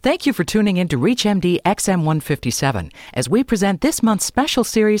Thank you for tuning in to ReachMD XM157 as we present this month's special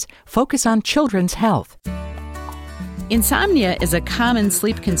series, Focus on Children's Health. Insomnia is a common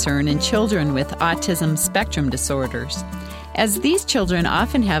sleep concern in children with autism spectrum disorders. As these children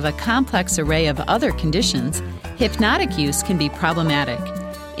often have a complex array of other conditions, hypnotic use can be problematic.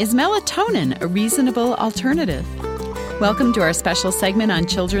 Is melatonin a reasonable alternative? Welcome to our special segment on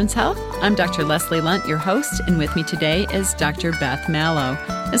children's health. I'm Dr. Leslie Lunt, your host, and with me today is Dr. Beth Mallow,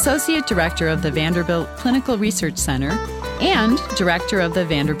 Associate Director of the Vanderbilt Clinical Research Center and Director of the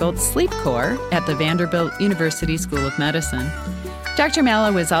Vanderbilt Sleep Corps at the Vanderbilt University School of Medicine. Dr.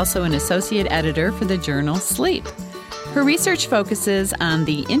 Mallow is also an Associate Editor for the journal Sleep. Her research focuses on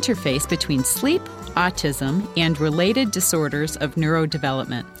the interface between sleep, autism, and related disorders of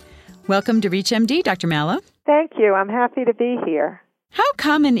neurodevelopment. Welcome to ReachMD, Dr. Mallow. Thank you. I'm happy to be here. How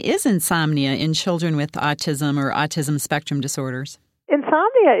common is insomnia in children with autism or autism spectrum disorders?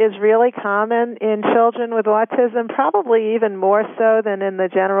 Insomnia is really common in children with autism, probably even more so than in the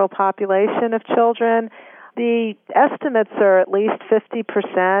general population of children. The estimates are at least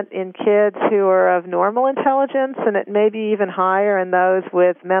 50% in kids who are of normal intelligence, and it may be even higher in those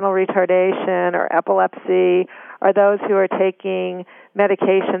with mental retardation or epilepsy, or those who are taking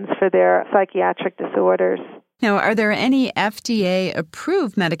medications for their psychiatric disorders. Now, are there any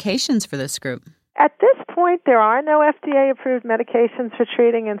FDA-approved medications for this group? At this point, there are no FDA-approved medications for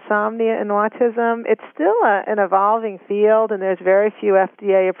treating insomnia and autism. It's still an evolving field, and there's very few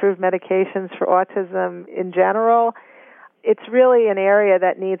FDA-approved medications for autism in general. It's really an area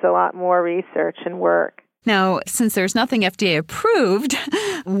that needs a lot more research and work. Now, since there's nothing FDA-approved,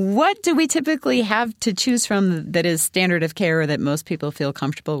 what do we typically have to choose from that is standard of care or that most people feel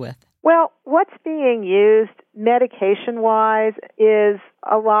comfortable with? Well, what's being used medication-wise is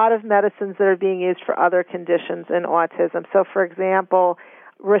a lot of medicines that are being used for other conditions in autism. So, for example,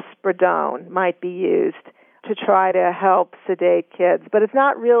 risperidone might be used to try to help sedate kids, but it's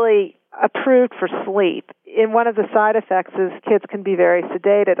not really approved for sleep. And one of the side effects is kids can be very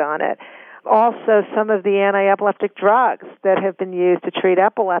sedated on it. Also, some of the anti-epileptic drugs that have been used to treat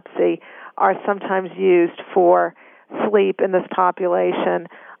epilepsy are sometimes used for sleep in this population,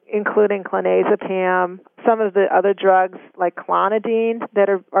 including clonazepam, some of the other drugs like clonidine that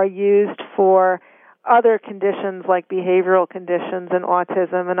are used for other conditions like behavioral conditions and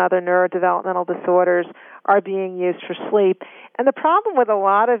autism and other neurodevelopmental disorders are being used for sleep. And the problem with a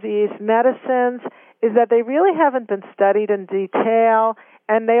lot of these medicines is that they really haven't been studied in detail,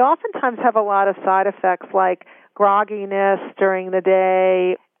 and they oftentimes have a lot of side effects like grogginess during the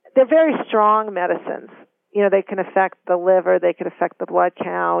day. They're very strong medicines. You know, they can affect the liver, they can affect the blood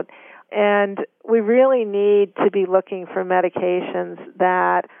count, and we really need to be looking for medications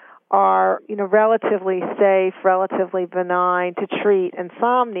that are, relatively safe, relatively benign to treat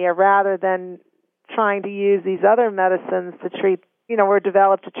insomnia rather than trying to use these other medicines to treat, were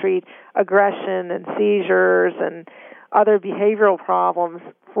developed to treat aggression and seizures and other behavioral problems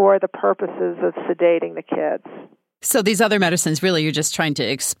for the purposes of sedating the kids. So these other medicines, really, you're just trying to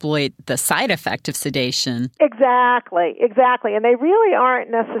exploit the side effect of sedation. Exactly. And they really aren't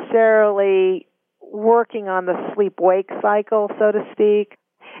necessarily working on the sleep-wake cycle, so to speak.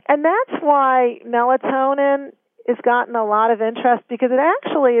 And that's why melatonin has gotten a lot of interest, because it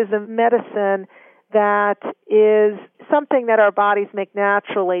actually is a medicine that is something that our bodies make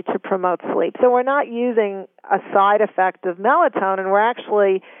naturally to promote sleep. So we're not using a side effect of melatonin. We're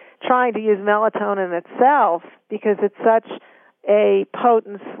actually trying to use melatonin itself because it's such a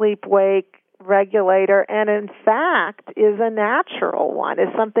potent sleep-wake regulator and, in fact, is a natural one.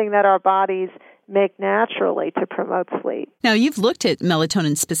 It's something that our bodies make naturally to promote sleep. Now, you've looked at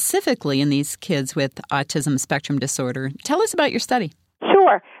melatonin specifically in these kids with autism spectrum disorder. Tell us about your study.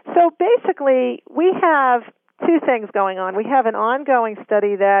 Sure. So basically, we have two things going on. We have an ongoing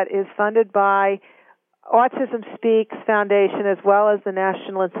study that is funded by Autism Speaks Foundation as well as the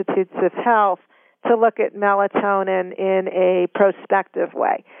National Institutes of Health to look at melatonin in a prospective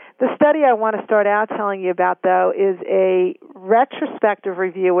way. The study I want to start out telling you about, though, is a retrospective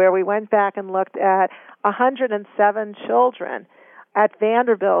review where we went back and looked at 107 children at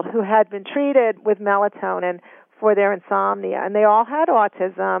Vanderbilt who had been treated with melatonin for their insomnia, and they all had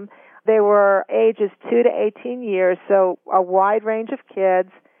autism. They were ages 2 to 18 years, so a wide range of kids.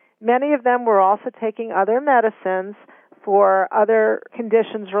 Many of them were also taking other medicines for other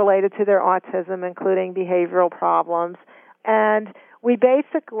conditions related to their autism, including behavioral problems. And we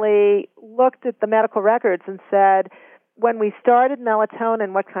basically looked at the medical records and said, when we started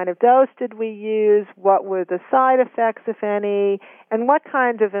melatonin, what kind of dose did we use? What were the side effects, if any? And what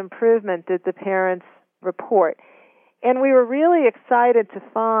kind of improvement did the parents report? And we were really excited to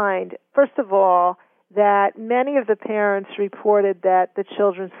find, first of all, that many of the parents reported that the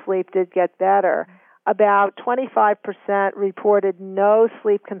children's sleep did get better. About 25% reported no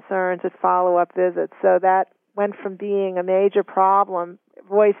sleep concerns at follow-up visits. So that went from being a major problem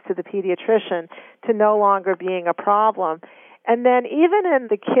voiced to the pediatrician to no longer being a problem. And then even in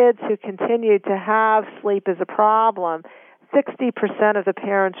the kids who continued to have sleep as a problem, 60% of the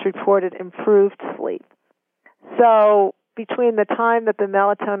parents reported improved sleep. So between the time that the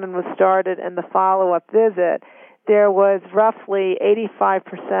melatonin was started and the follow-up visit, there was roughly 85%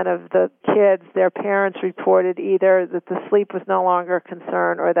 of the kids, their parents reported either that the sleep was no longer a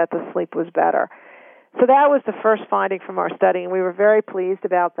concern or that the sleep was better. So that was the first finding from our study, and we were very pleased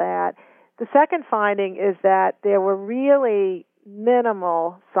about that. The second finding is that there were really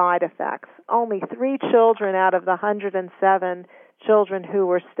minimal side effects. Only 3 children out of the 107 children who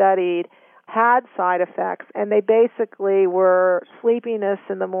were studied had side effects, and they basically were sleepiness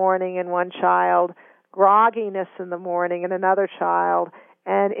in the morning in one child, grogginess in the morning in another child,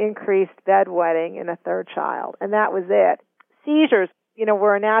 and increased bedwetting in a third child. And that was it. Seizures,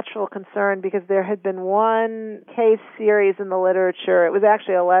 were a natural concern because there had been one case series in the literature. It was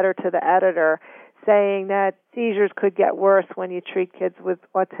actually a letter to the editor saying that seizures could get worse when you treat kids with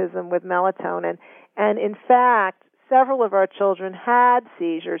autism with melatonin. And in fact, several of our children had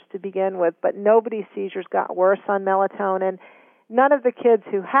seizures to begin with, but nobody's seizures got worse on melatonin. None of the kids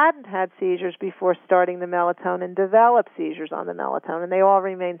who hadn't had seizures before starting the melatonin developed seizures on the melatonin. They all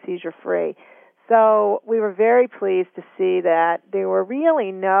remained seizure-free. So we were very pleased to see that there were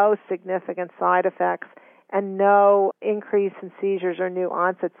really no significant side effects and no increase in seizures or new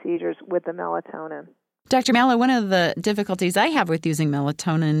onset seizures with the melatonin. Dr. Mallow, one of the difficulties I have with using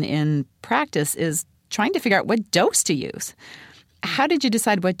melatonin in practice is trying to figure out what dose to use. How did you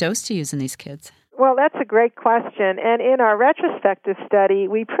decide what dose to use in these kids? Well, that's a great question. And in our retrospective study,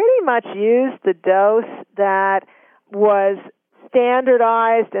 we pretty much used the dose that was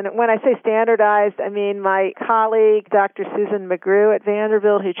standardized. And when I say standardized, I mean my colleague, Dr. Susan McGrew at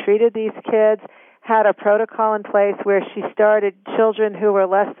Vanderbilt, who treated these kids, had a protocol in place where she started children who were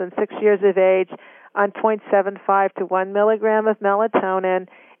less than 6 years of age on 0.75 to 1 milligram of melatonin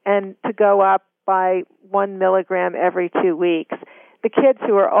and to go up by 1 milligram every 2 weeks. The kids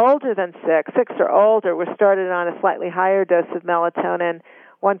who were older than 6 or older, were started on a slightly higher dose of melatonin,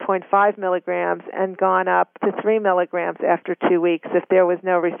 1.5 milligrams, and gone up to 3 milligrams after 2 weeks if there was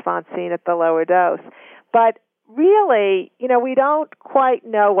no response seen at the lower dose. But really, we don't quite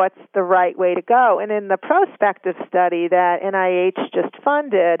know what's the right way to go. And in the prospective study that NIH just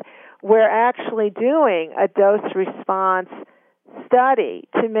funded, we're actually doing a dose-response study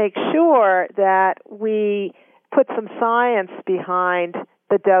to make sure that we put some science behind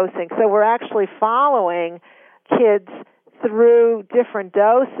the dosing. So we're actually following kids through different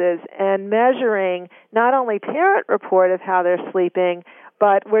doses and measuring not only parent report of how they're sleeping,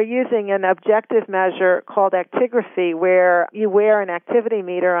 but we're using an objective measure called actigraphy, where you wear an activity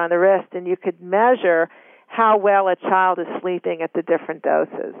meter on the wrist and you could measure how well a child is sleeping at the different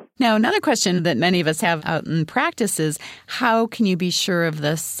doses. Now, another question that many of us have out in practice is, how can you be sure of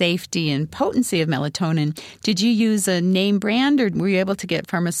the safety and potency of melatonin? Did you use a name brand, or were you able to get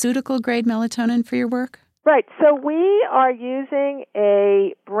pharmaceutical-grade melatonin for your work? Right. So we are using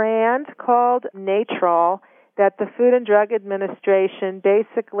a brand called Natrol that the Food and Drug Administration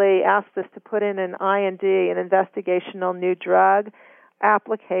basically asked us to put in an IND, an investigational new drug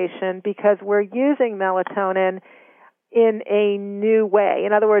application, because we're using melatonin in a new way.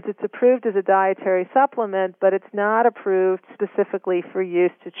 In other words, it's approved as a dietary supplement, but it's not approved specifically for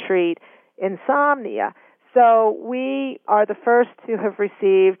use to treat insomnia. So we are the first to have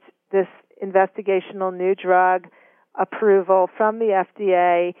received this investigational new drug approval from the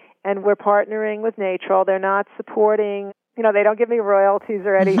FDA, and we're partnering with Natrol. They're not supporting, they don't give me royalties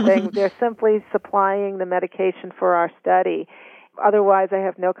or anything. They're simply supplying the medication for our study. Otherwise, I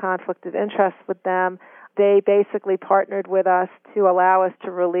have no conflict of interest with them. They basically partnered with us to allow us to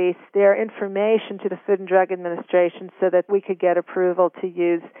release their information to the Food and Drug Administration so that we could get approval to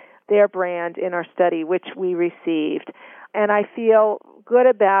use their brand in our study, which we received. And I feel good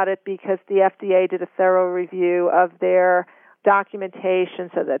about it because the FDA did a thorough review of their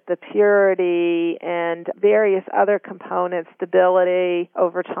documentation so that the purity and various other components, stability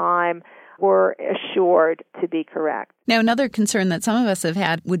over time, were assured to be correct. Now, another concern that some of us have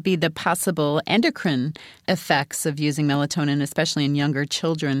had would be the possible endocrine effects of using melatonin, especially in younger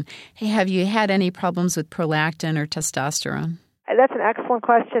children. Hey, have you had any problems with prolactin or testosterone? That's an excellent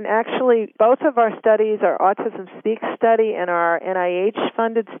question. Actually, both of our studies, our Autism Speaks study and our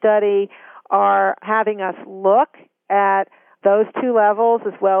NIH-funded study, are having us look at those two levels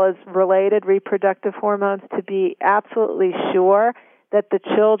as well as related reproductive hormones to be absolutely sure that the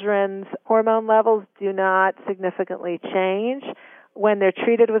children's hormone levels do not significantly change when they're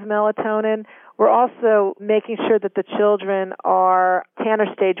treated with melatonin. We're also making sure that the children are Tanner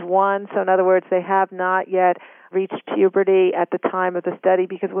stage 1, so in other words, they have not yet reached puberty at the time of the study,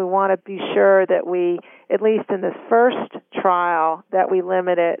 because we want to be sure that we, at least in this first trial, that we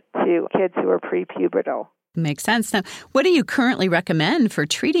limit it to kids who are prepubertal. Makes sense. Now, what do you currently recommend for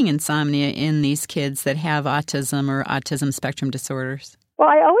treating insomnia in these kids that have autism or autism spectrum disorders? Well,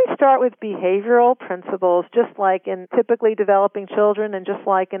 I always start with behavioral principles, just like in typically developing children and just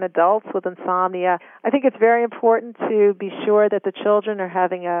like in adults with insomnia. I think it's very important to be sure that the children are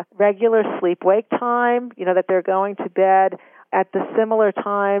having a regular sleep-wake time, that they're going to bed at the similar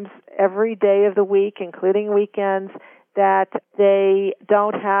times every day of the week, including weekends, that they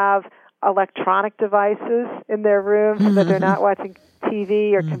don't have electronic devices in their room, that they're not watching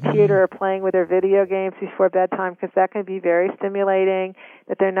TV or computer or playing with their video games before bedtime, because that can be very stimulating,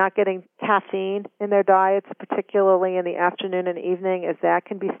 that they're not getting caffeine in their diets, particularly in the afternoon and evening, as that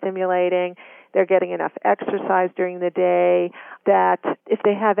can be stimulating. They're getting enough exercise during the day, that if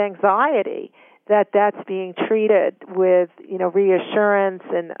they have anxiety, that's being treated with, reassurance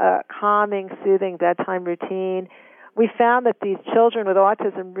and a calming, soothing bedtime routine. We found that these children with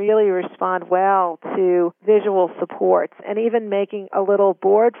autism really respond well to visual supports, and even making a little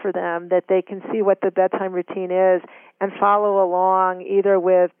board for them that they can see what the bedtime routine is and follow along either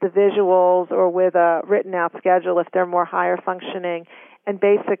with the visuals or with a written out schedule if they're more higher functioning, and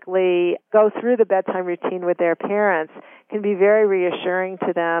basically go through the bedtime routine with their parents can be very reassuring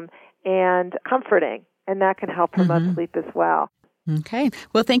to them and comforting, and that can help promote sleep as well. Okay.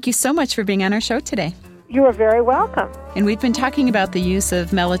 Well, thank you so much for being on our show today. You are very welcome. And we've been talking about the use of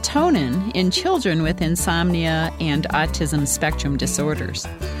melatonin in children with insomnia and autism spectrum disorders.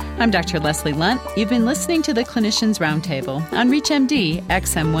 I'm Dr. Leslie Lunt. You've been listening to the Clinicians Roundtable on ReachMD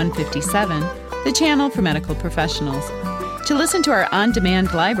XM157, the channel for medical professionals. To listen to our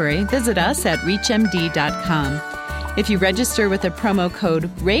on-demand library, visit us at reachmd.com. If you register with the promo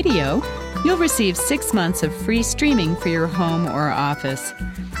code RADIO, you'll receive 6 months of free streaming for your home or office.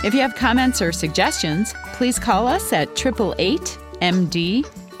 If you have comments or suggestions, please call us at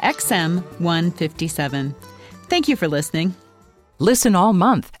 888-MD-XM157. Thank you for listening. Listen all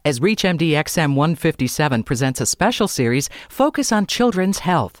month as ReachMD XM157 presents a special series, Focus on Children's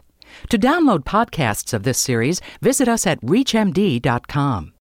Health. To download podcasts of this series, visit us at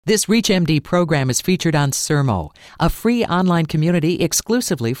reachmd.com. This ReachMD program is featured on Sermo, a free online community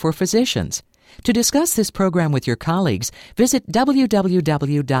exclusively for physicians. To discuss this program with your colleagues, visit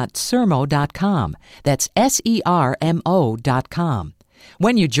www.sermo.com. That's SERMO.com.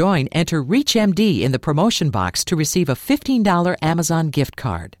 When you join, enter ReachMD in the promotion box to receive a $15 Amazon gift card.